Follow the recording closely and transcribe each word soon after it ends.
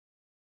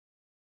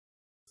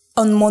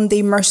On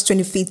Monday, March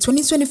 25,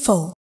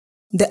 2024,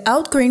 the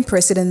outgoing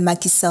President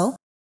Macky Sall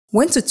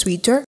went to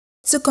Twitter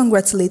to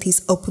congratulate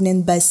his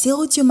opponent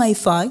Bassirou Diomaye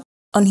Faye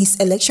on his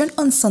election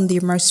on Sunday,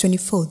 March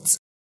 24th.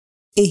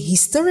 A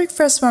historic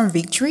first-round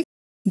victory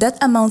that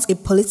amounts a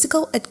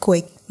political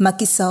earthquake.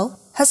 Macky Sall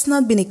has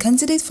not been a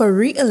candidate for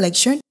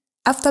re-election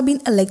after being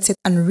elected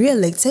and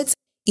re-elected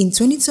in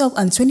 2012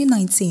 and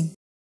 2019.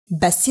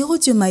 Bassirou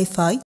Diomaye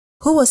Faye,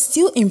 who was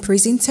still in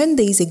prison 10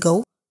 days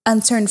ago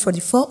and turned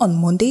 44 on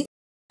Monday,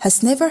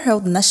 has never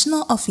held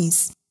national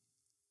office.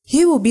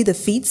 He will be the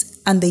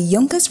fifth and the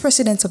youngest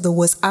president of the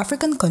West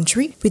African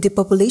country with a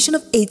population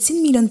of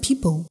 18 million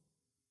people.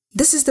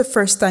 This is the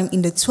first time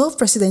in the 12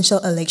 presidential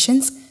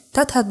elections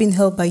that have been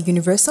held by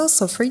universal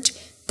suffrage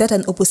that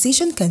an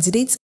opposition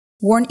candidate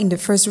won in the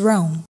first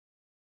round.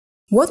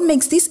 What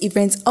makes this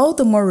event all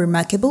the more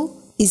remarkable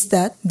is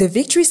that the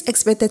victory is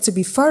expected to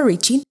be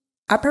far-reaching,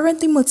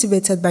 apparently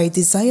motivated by a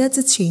desire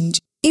to change,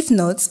 if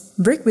not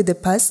break with the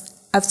past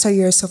after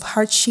years of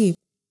hardship.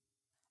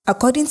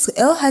 According to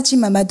El Hadji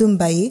Mamadou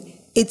Mbaye,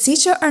 a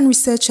teacher and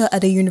researcher at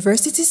the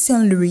University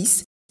St.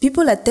 Louis,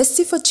 people are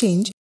thirsty for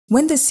change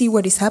when they see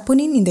what is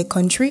happening in the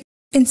country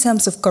in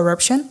terms of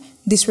corruption,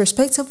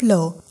 disrespect of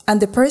law, and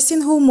the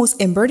person who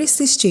most embodies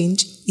this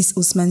change is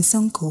Ousmane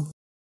Sonko.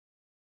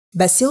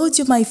 Bassirou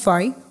Diomaye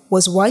Faye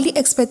was widely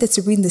expected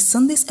to win the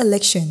Sunday's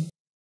election,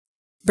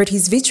 but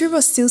his victory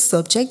was still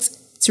subject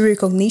to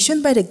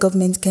recognition by the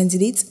government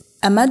candidate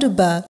Amadou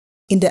Ba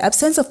in the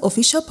absence of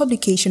official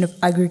publication of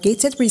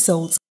aggregated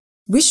results,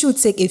 which would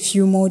take a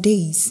few more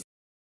days.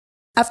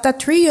 After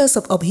 3 years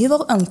of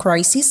upheaval and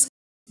crisis,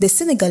 the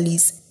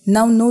Senegalese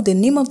now know the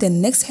name of their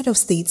next head of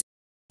state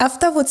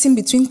after voting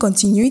between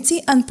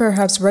continuity and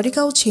perhaps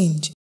radical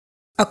change.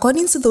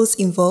 According to those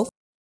involved,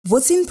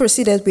 voting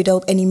proceeded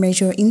without any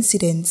major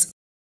incidents.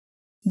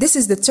 This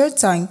is the third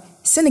time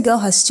Senegal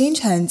has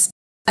changed hands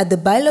at the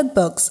ballot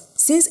box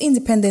since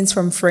independence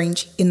from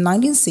French in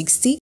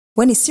 1960,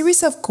 when a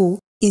series of coups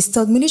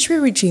installed military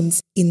regimes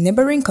in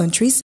neighboring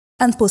countries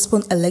and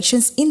postponed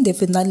elections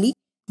indefinitely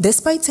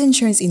despite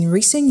tensions in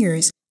recent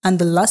years and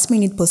the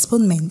last-minute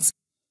postponements.